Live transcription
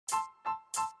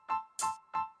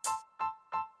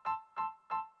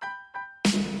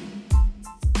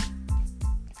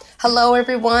Hello,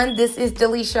 everyone. This is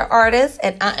Delisha Artist,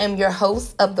 and I am your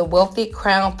host of the Wealthy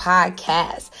Crown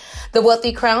podcast. The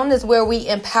Wealthy Crown is where we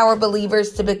empower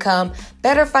believers to become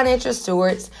better financial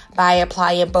stewards by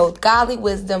applying both godly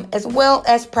wisdom as well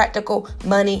as practical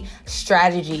money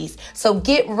strategies. So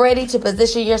get ready to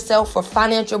position yourself for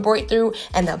financial breakthrough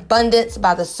and abundance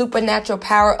by the supernatural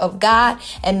power of God,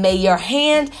 and may your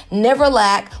hand never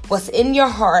lack what's in your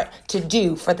heart to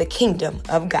do for the kingdom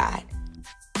of God.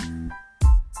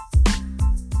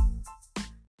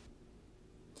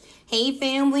 Hey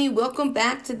family, welcome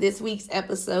back to this week's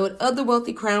episode of the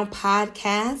Wealthy Crown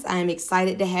podcast. I am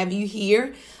excited to have you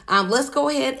here. Let's go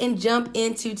ahead and jump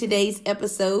into today's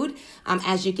episode.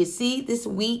 As you can see, this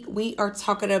week we are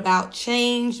talking about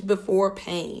change before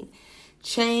pain.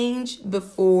 Change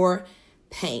before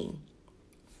pain.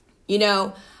 You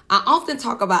know, I often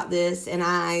talk about this, and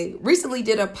I recently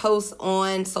did a post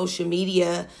on social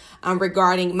media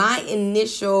regarding my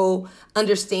initial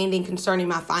understanding concerning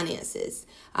my finances.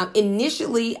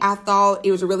 Initially, I thought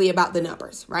it was really about the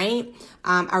numbers, right?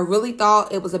 I really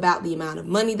thought it was about the amount of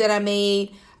money that I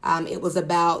made. It was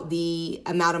about the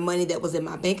amount of money that was in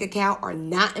my bank account or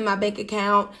not in my bank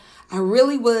account. I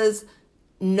really was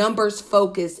numbers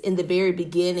focused in the very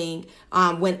beginning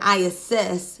when I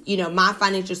assessed, my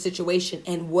financial situation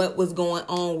and what was going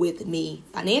on with me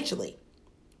financially.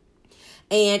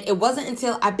 And it wasn't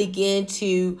until I began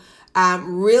to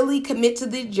really commit to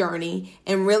the journey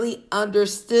and really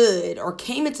understood or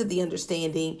came into the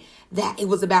understanding that it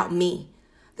was about me,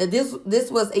 that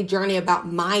this was a journey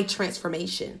about my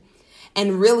transformation.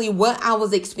 And really what I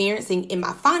was experiencing in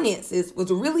my finances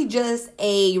was really just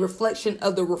a reflection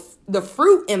of the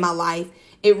fruit in my life.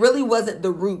 It really wasn't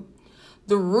the root.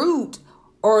 The root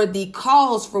or the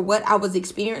cause for what I was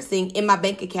experiencing in my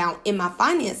bank account, in my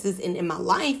finances, and in my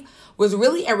life was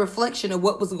really a reflection of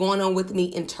what was going on with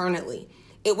me internally.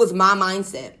 It was my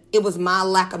mindset. It was my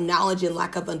lack of knowledge and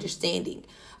lack of understanding.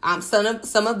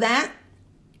 Some of that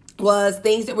was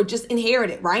things that were just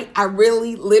inherited, right? I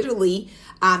really literally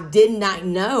did not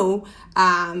know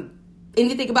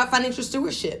anything about financial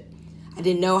stewardship. I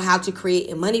didn't know how to create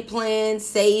a money plan,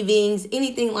 savings,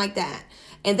 anything like that.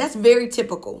 And that's very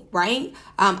typical, right?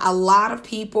 A lot of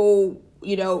people,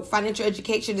 financial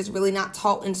education is really not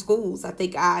taught in schools. I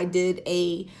think I did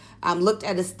looked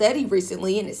at a study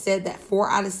recently, and it said that 4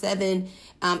 out of 7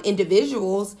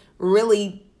 individuals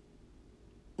really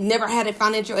never had a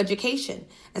financial education.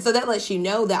 And so that lets you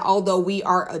know that although we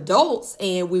are adults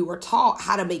and we were taught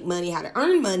how to make money, how to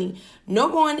earn money, no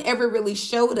one ever really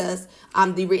showed us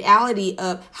the reality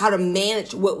of how to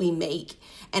manage what we make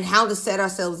and how to set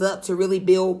ourselves up to really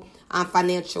build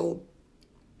financial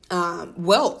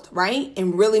wealth, right?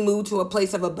 And really move to a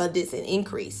place of abundance and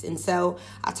increase. And so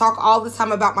I talk all the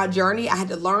time about my journey. I had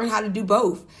to learn how to do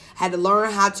both. I had to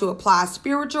learn how to apply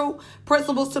spiritual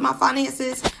principles to my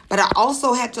finances, but I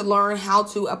also had to learn how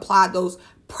to apply those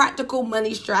practical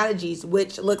money strategies,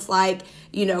 which looks like,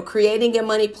 creating a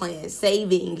money plan,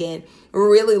 saving, and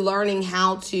really learning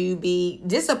how to be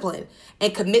disciplined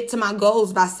and commit to my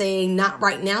goals by saying not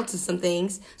right now to some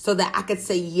things so that I could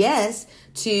say yes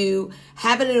to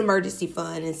having an emergency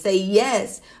fund and say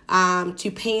yes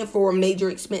to paying for major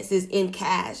expenses in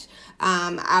cash.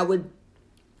 I would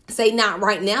say not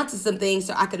right now to some things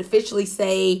so I could officially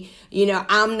say,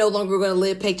 I'm no longer going to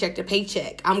live paycheck to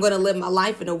paycheck. I'm going to live my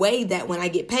life in a way that when I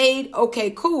get paid,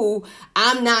 okay, cool.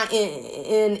 I'm not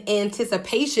in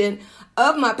anticipation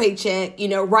of my paycheck,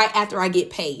 right after I get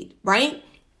paid, right?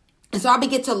 And so I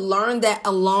began to learn that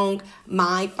along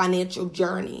my financial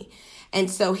journey. And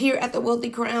so here at the Wealthy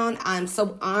Crown, I'm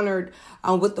so honored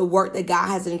with the work that God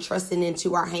has entrusted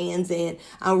into our hands. And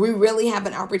we really have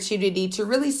an opportunity to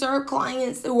really serve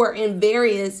clients who are in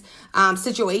various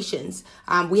situations.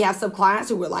 We have some clients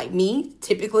who are like me,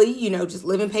 typically, just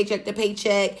living paycheck to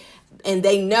paycheck. And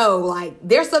they know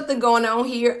there's something going on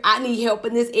here. I need help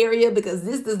in this area because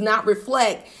this does not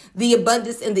reflect the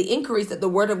abundance and the increase that the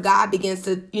word of God begins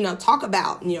to, talk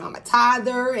about. I'm a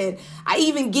tither and I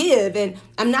even give and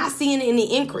I'm not seeing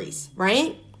any increase,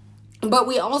 right? But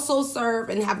we also serve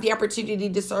and have the opportunity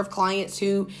to serve clients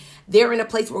who they're in a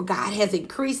place where God has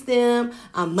increased them.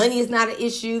 Money is not an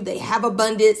issue. They have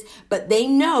abundance, but they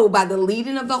know by the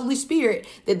leading of the Holy Spirit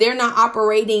that they're not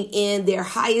operating in their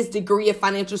highest degree of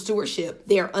financial stewardship.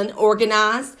 They're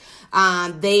unorganized.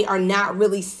 They are not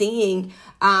really seeing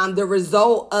the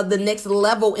result of the next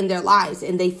level in their lives.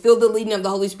 And they feel the leading of the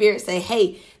Holy Spirit say,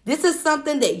 hey, this is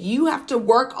something that you have to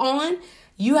work on.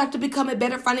 You have to become a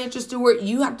better financial steward.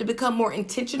 You have to become more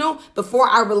intentional before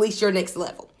I release your next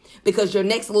level. because your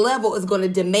next level is going to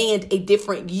demand a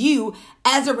different you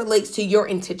as it relates to your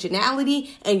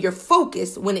intentionality and your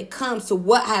focus when it comes to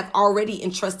what I have already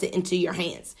entrusted into your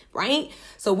hands, right?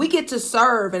 So we get to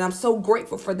serve, and I'm so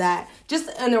grateful for that, just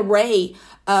an array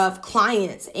of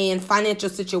clients and financial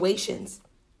situations.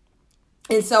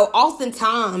 And so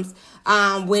oftentimes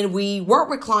when we work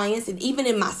with clients, and even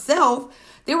in myself,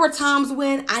 there were times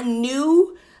when I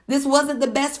knew this wasn't the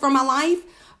best for my life,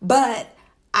 but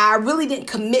I really didn't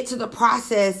commit to the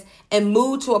process and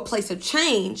move to a place of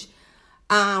change,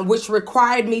 which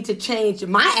required me to change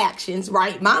my actions,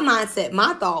 right? My mindset,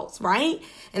 my thoughts, right?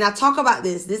 And I talk about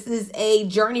this. This is a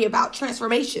journey about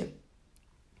transformation.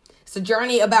 It's a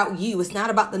journey about you. It's not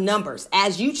about the numbers.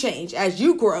 As you change, as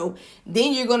you grow,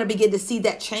 then you're going to begin to see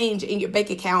that change in your bank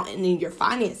account and in your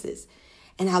finances.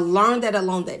 And I learned that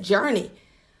along that journey.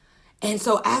 And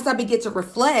so as I begin to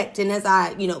reflect, and as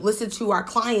I, listen to our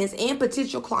clients and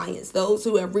potential clients, those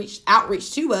who have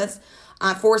outreach to us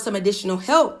for some additional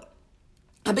help,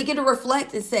 I begin to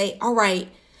reflect and say, all right,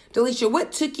 Delisha,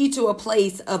 what took you to a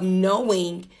place of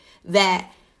knowing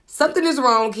that something is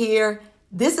wrong here?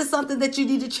 This is something that you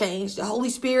need to change. The Holy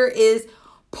Spirit is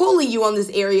pulling you on this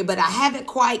area, but I haven't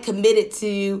quite committed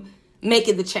to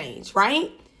making the change,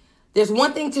 right? There's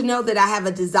one thing to know that I have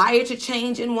a desire to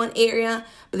change in one area,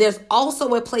 but there's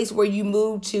also a place where you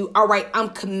move to, all right, I'm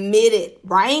committed,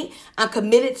 right? I'm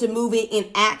committed to moving in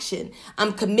action.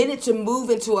 I'm committed to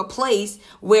moving to a place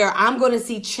where I'm going to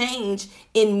see change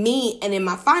in me and in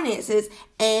my finances,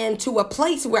 and to a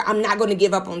place where I'm not going to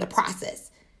give up on the process.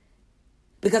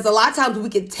 Because a lot of times we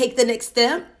can take the next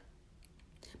step,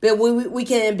 but we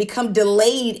can become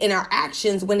delayed in our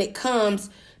actions when it comes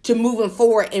to moving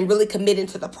forward and really committing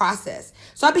to the process.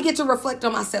 So I begin to reflect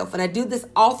on myself, and I do this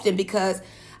often because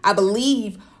I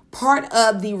believe part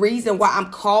of the reason why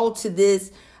I'm called to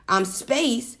this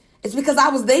space is because I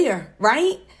was there,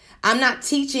 right? I'm not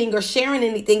teaching or sharing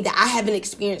anything that I haven't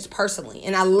experienced personally,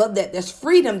 and I love that. There's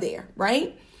freedom there,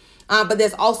 right? But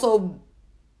there's also,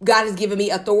 God has given me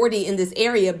authority in this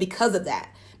area because of that,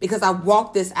 because I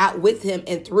walked this out with him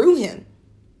and through him.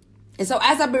 And so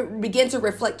as I begin to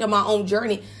reflect on my own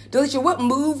journey, Delisha, what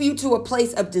moved you to a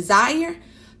place of desire,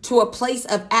 to a place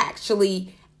of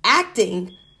actually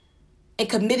acting and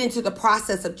committing to the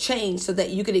process of change so that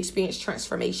you could experience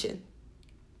transformation?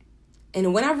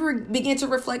 And when I began to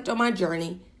reflect on my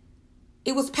journey,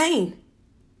 it was pain.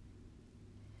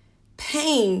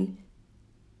 Pain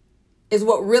is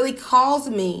what really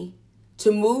caused me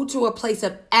to move to a place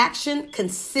of action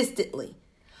consistently,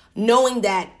 knowing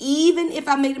that even if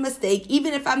I made a mistake,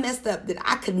 even if I messed up, that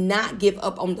I could not give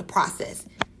up on the process.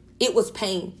 It was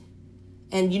pain.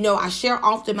 And, I share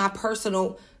often my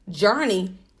personal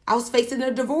journey. I was facing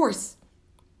a divorce.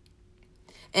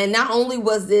 And not only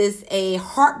was this a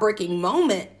heartbreaking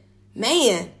moment,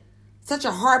 man, such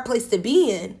a hard place to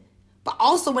be in, but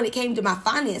also when it came to my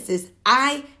finances,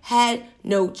 I had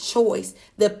no choice.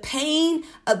 The pain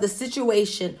of the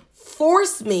situation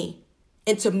forced me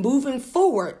into moving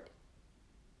forward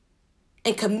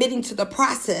and committing to the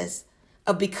process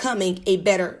of becoming a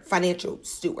better financial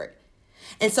steward.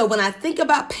 And so when I think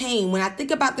about pain, when I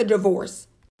think about the divorce,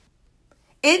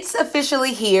 it's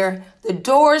officially here. The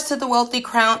doors to the Wealthy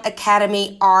Crown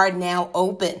Academy are now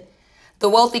open. The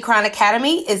Wealthy Crown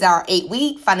Academy is our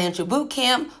 8-week financial boot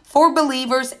camp for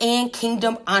believers and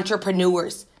kingdom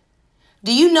entrepreneurs.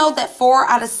 Do you know that 4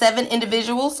 out of 7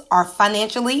 individuals are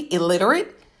financially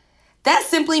illiterate? That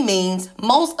simply means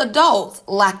most adults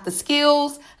lack the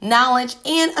skills, knowledge,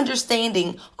 and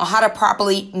understanding on how to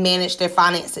properly manage their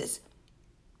finances.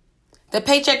 The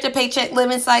paycheck to paycheck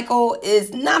living cycle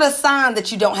is not a sign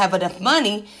that you don't have enough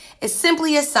money. It's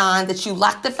simply a sign that you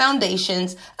lack the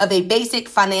foundations of a basic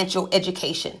financial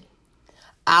education.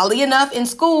 Oddly enough, in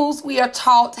schools, we are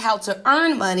taught how to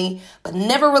earn money, but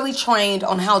never really trained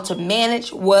on how to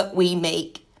manage what we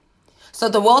make. So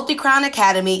the Wealthy Crown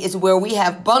Academy is where we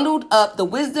have bundled up the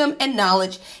wisdom and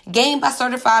knowledge gained by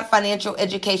certified financial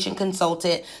education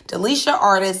consultant Delisha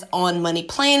Artis on money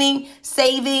planning,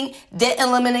 saving, debt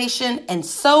elimination, and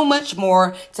so much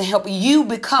more to help you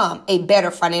become a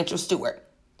better financial steward.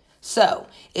 So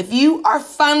if you are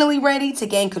finally ready to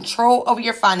gain control over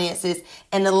your finances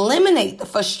and eliminate the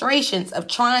frustrations of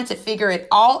trying to figure it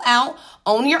all out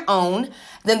on your own,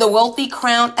 then the Wealthy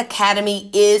Crown Academy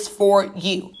is for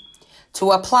you.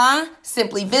 To apply,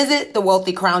 simply visit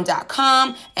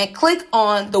thewealthycrown.com and click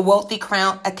on the Wealthy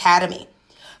Crown Academy.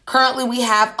 Currently, we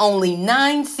have only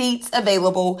 9 seats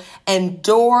available and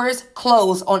doors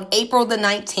close on April the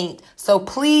 19th. So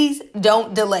please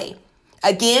don't delay.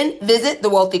 Again, visit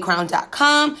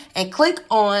thewealthycrown.com and click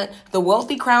on the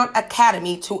Wealthy Crown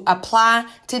Academy to apply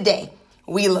today.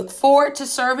 We look forward to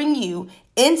serving you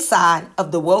inside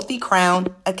of the Wealthy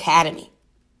Crown Academy.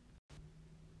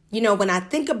 You know, when I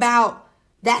think about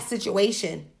that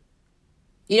situation,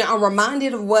 I'm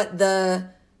reminded of what the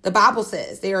Bible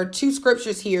says. There are two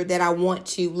scriptures here that I want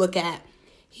to look at.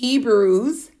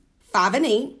 Hebrews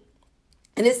 5:8.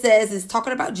 And it says, it's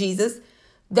talking about Jesus.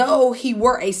 Though he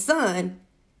were a son,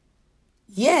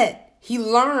 yet he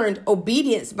learned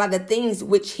obedience by the things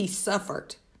which he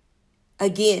suffered.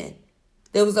 Again,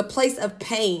 there was a place of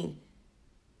pain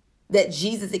that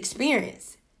Jesus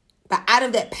experienced. But out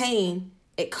of that pain,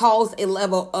 it caused a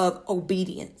level of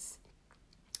obedience.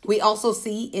 We also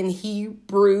see in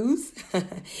Hebrews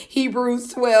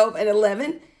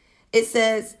 12:11, it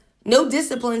says, no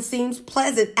discipline seems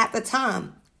pleasant at the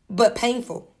time, but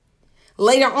painful.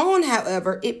 Later on,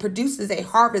 however, it produces a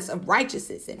harvest of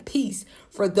righteousness and peace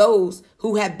for those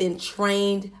who have been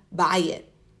trained by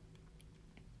it.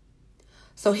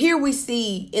 So here we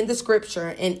see in the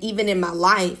scripture and even in my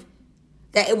life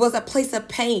that it was a place of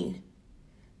pain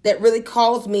that really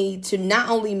caused me to not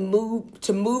only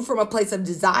move from a place of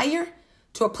desire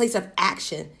to a place of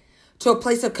action, to a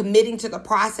place of committing to the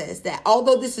process, that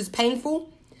although this is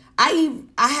painful, I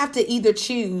have to either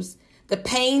choose the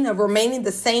pain of remaining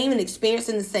the same and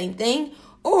experiencing the same thing,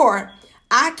 or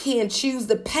I can choose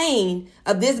the pain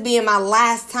of this being my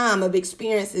last time of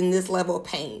experiencing this level of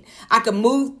pain. I can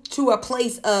move to a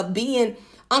place of being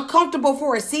uncomfortable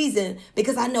for a season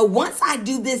because I know once I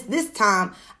do this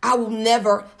time, I will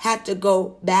never have to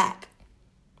go back.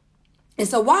 And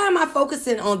so why am I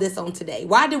focusing on this on today?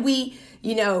 Why did we,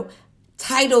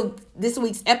 title this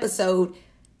week's episode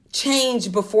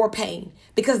Change Before Pain?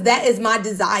 Because that is my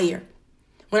desire.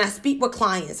 When I speak with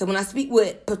clients and when I speak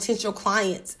with potential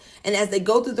clients, and as they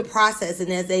go through the process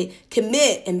and as they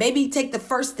commit and maybe take the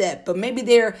first step, but maybe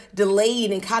they're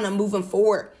delayed and kind of moving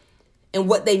forward in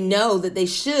what they know that they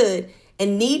should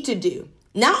and need to do,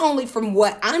 not only from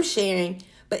what I'm sharing,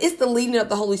 but it's the leading of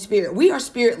the Holy Spirit. We are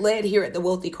spirit-led here at the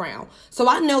Wealthy Crown. So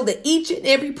I know that each and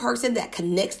every person that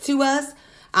connects to us,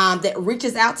 that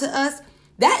reaches out to us,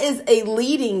 that is a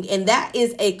leading and that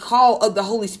is a call of the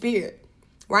Holy Spirit,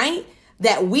 right?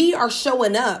 That we are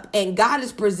showing up and God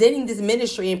is presenting this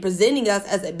ministry and presenting us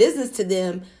as a business to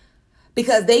them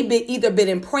because they've either been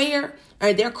in prayer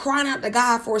or they're crying out to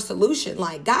God for a solution.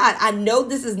 Like, God, I know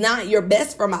this is not your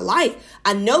best for my life.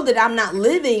 I know that I'm not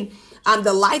living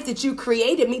the life that you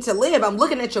created me to live. I'm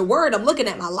looking at your word. I'm looking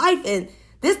at my life, and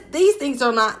these things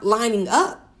are not lining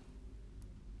up.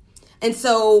 And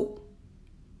so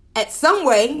at some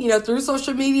way, through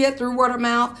social media, through word of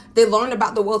mouth, they learned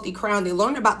about the Wealthy Crown. They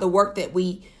learned about the work that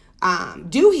we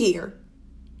do here.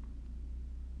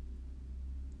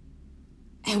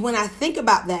 And when I think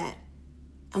about that,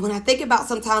 and when I think about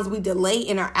sometimes we delay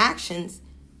in our actions,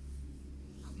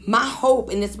 my hope,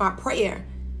 and it's my prayer,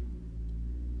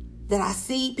 that I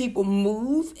see people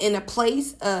move in a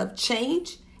place of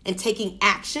change and taking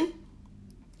action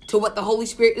to what the Holy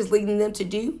Spirit is leading them to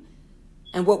do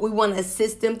and what we want to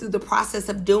assist them through the process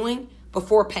of doing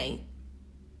before pain.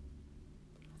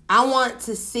 I want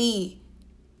to see,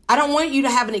 I don't want you to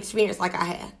have an experience like I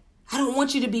had. I don't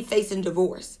want you to be facing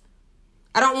divorce.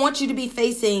 I don't want you to be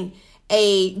facing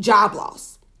a job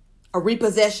loss, a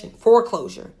repossession,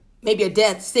 foreclosure, maybe a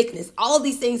death, sickness. All of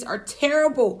these things are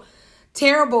terrible,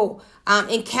 terrible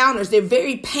encounters. They're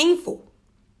very painful,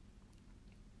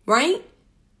 right?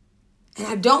 And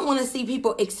I don't want to see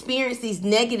people experience these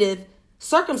negative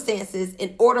circumstances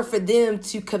in order for them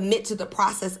to commit to the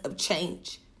process of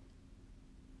change.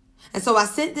 And so I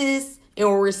sent this, and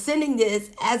we're sending this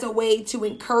as a way to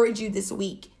encourage you this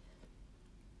week.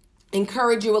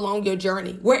 Encourage you along your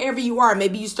journey, wherever you are.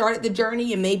 Maybe you started the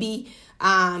journey and maybe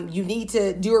you need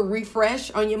to do a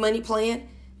refresh on your money plan.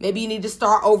 Maybe you need to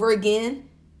start over again.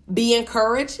 Be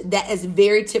encouraged. That is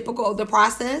very typical of the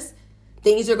process.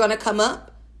 Things are going to come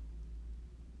up.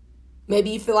 Maybe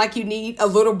you feel like you need a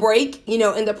little break,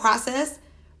 in the process,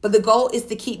 but the goal is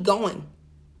to keep going.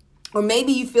 Or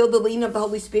maybe you feel the leading of the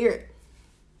Holy Spirit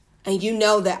and you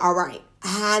know that, all right,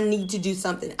 I need to do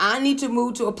something. I need to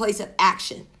move to a place of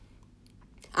action.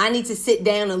 I need to sit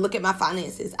down and look at my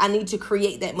finances. I need to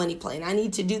create that money plan. I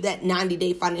need to do that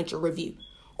 90-day financial review.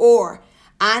 Or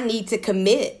I need to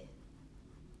commit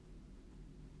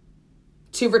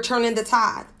to returning the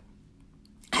tithe.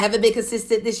 I haven't been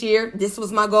consistent this year. This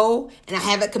was my goal, and I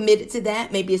haven't committed to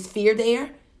that. Maybe it's fear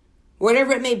there,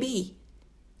 whatever it may be.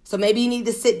 So maybe you need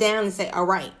to sit down and say, all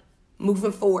right,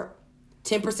 moving forward,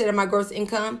 10% of my gross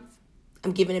income,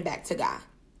 I'm giving it back to God.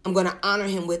 I'm going to honor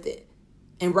him with it.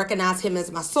 and recognize him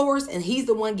as my source. And he's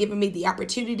the one giving me the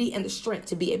opportunity and the strength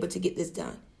to be able to get this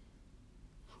done.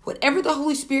 Whatever the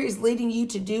Holy Spirit is leading you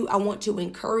to do, I want to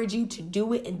encourage you to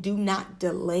do it and do not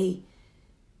delay.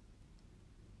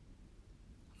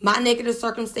 My negative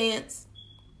circumstance,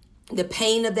 the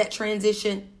pain of that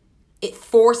transition, it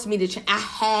forced me to change. I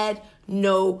had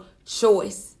no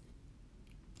choice.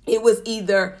 It was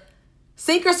either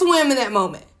sink or swim in that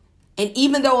moment. And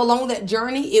even though along that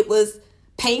journey, it was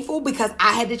painful because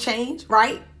I had to change,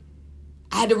 right?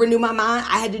 I had to renew my mind.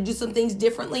 I had to do some things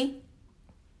differently.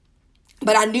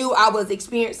 But I knew I was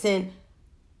experiencing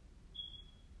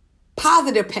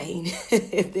positive pain,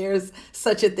 if there's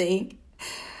such a thing.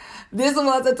 This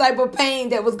was a type of pain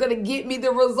that was going to get me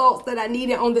the results that I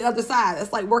needed on the other side.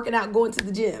 It's like working out, going to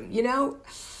the gym, you know?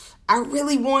 I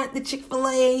really want the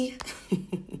Chick-fil-A.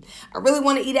 I really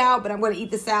want to eat out, but I'm going to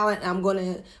eat the salad and I'm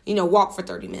going to, walk for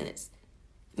 30 minutes.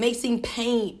 It may seem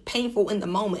painful in the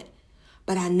moment,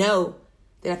 but I know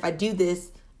that if I do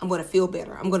this, I'm going to feel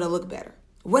better. I'm going to look better.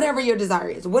 Whatever your desire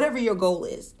is, whatever your goal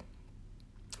is.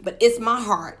 But it's my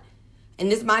heart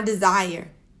and it's my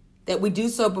desire that we do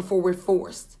so before we're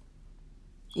forced.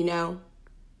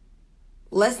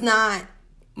 Let's not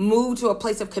move to a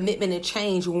place of commitment and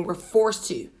change when we're forced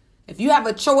to. If you have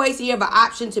a choice, you have an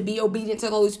option to be obedient to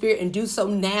the Holy Spirit and do so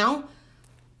now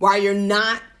while you're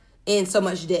not in so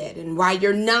much debt and while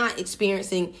you're not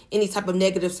experiencing any type of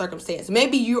negative circumstance.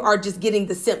 Maybe you are just getting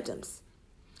the symptoms.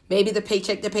 Maybe the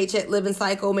paycheck living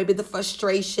cycle, maybe the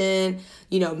frustration,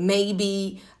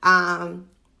 maybe a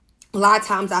lot of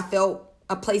times I felt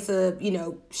a place of,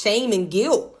 shame and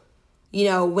guilt,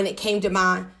 when it came to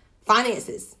my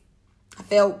finances. I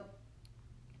felt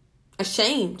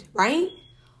ashamed, right?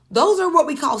 Those are what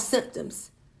we call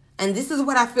symptoms. And this is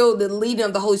what I feel the leading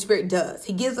of the Holy Spirit does.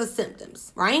 He gives us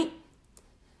symptoms, right?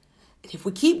 And if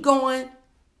we keep going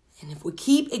and if we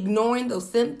keep ignoring those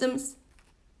symptoms,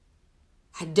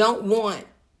 I don't want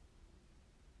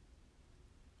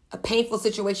a painful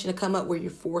situation to come up where you're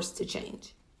forced to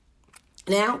change.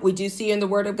 Now, we do see in the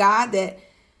Word of God that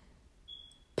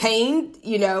pain,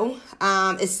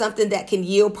 is something that can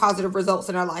yield positive results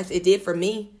in our lives. It did for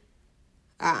me.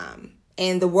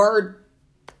 And the Word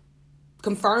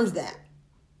confirms that.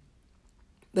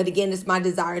 But again, it's my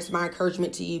desire, it's my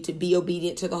encouragement to you to be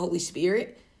obedient to the Holy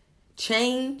Spirit.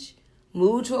 Change,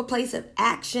 move to a place of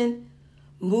action.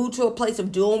 Move to a place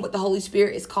of doing what the Holy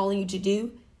Spirit is calling you to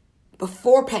do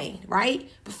before pain, right?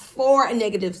 Before a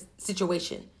negative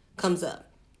situation comes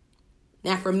up.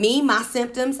 Now, for me, my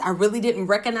symptoms, I really didn't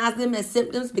recognize them as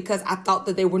symptoms because I thought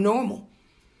that they were normal.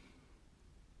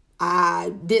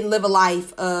 I didn't live a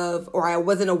life or I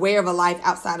wasn't aware of a life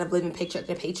outside of living paycheck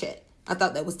to paycheck. I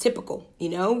thought that was typical.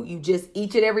 You just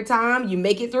each and every time you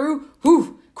make it through,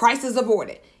 crisis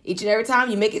avoided. Each and every time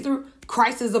you make it through,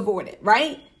 crisis avoided,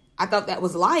 right? I thought that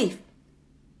was life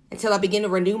until I began to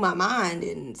renew my mind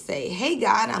and say, hey,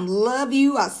 God, I love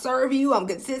you. I serve you. I'm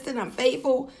consistent. I'm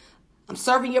faithful. I'm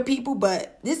serving your people.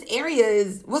 But this area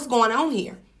is what's going on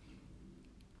here.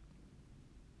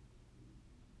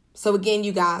 So again,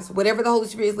 you guys, whatever the Holy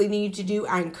Spirit is leading you to do,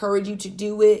 I encourage you to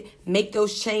do it. Make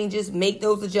those changes. Make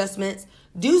those adjustments.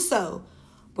 Do so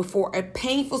before a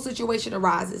painful situation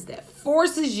arises that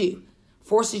forces you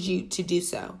to do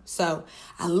so. So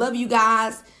I love you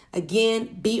guys.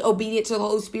 Again, be obedient to the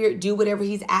Holy Spirit. Do whatever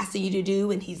he's asking you to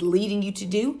do and he's leading you to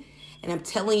do. And I'm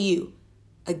telling you,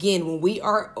 again, when we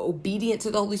are obedient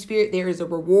to the Holy Spirit, there is a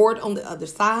reward on the other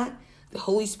side. The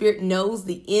Holy Spirit knows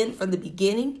the end from the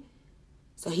beginning.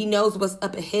 So he knows what's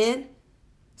up ahead.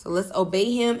 So let's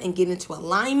obey him and get into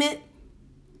alignment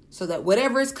so that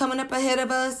whatever is coming up ahead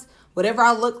of us, whatever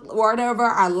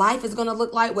our life is going to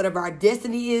look like, whatever our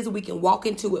destiny is, we can walk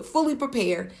into it fully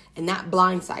prepared and not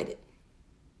blindsided.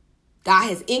 God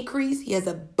has increase. He has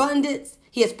abundance.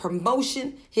 He has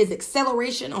promotion. He has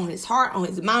acceleration on his heart, on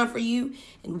his mind for you.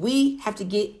 And we have to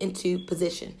get into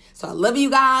position. So I love you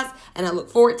guys. And I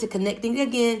look forward to connecting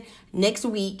again next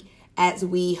week as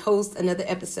we host another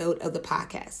episode of the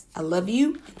podcast. I love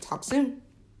you and talk soon.